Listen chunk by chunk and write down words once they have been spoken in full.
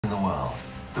the world,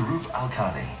 the Rub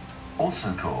al-Khali,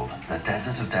 also called the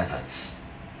Desert of Deserts.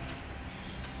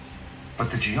 But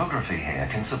the geography here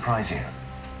can surprise you.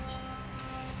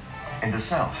 In the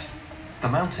south, the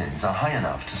mountains are high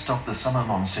enough to stop the summer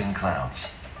monsoon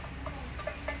clouds.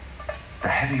 The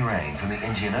heavy rain from the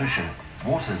Indian Ocean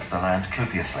waters the land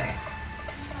copiously.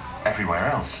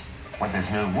 Everywhere else, when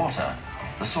there's no water,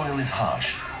 the soil is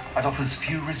harsh and offers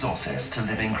few resources to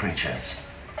living creatures.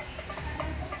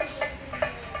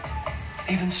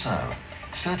 Even so,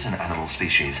 certain animal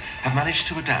species have managed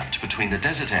to adapt between the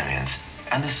desert areas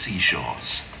and the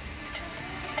seashores.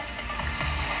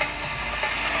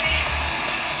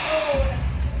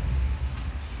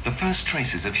 The first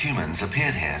traces of humans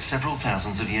appeared here several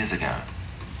thousands of years ago.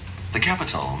 The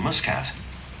capital, Muscat,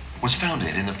 was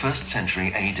founded in the 1st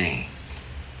century AD.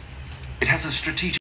 It has a strategic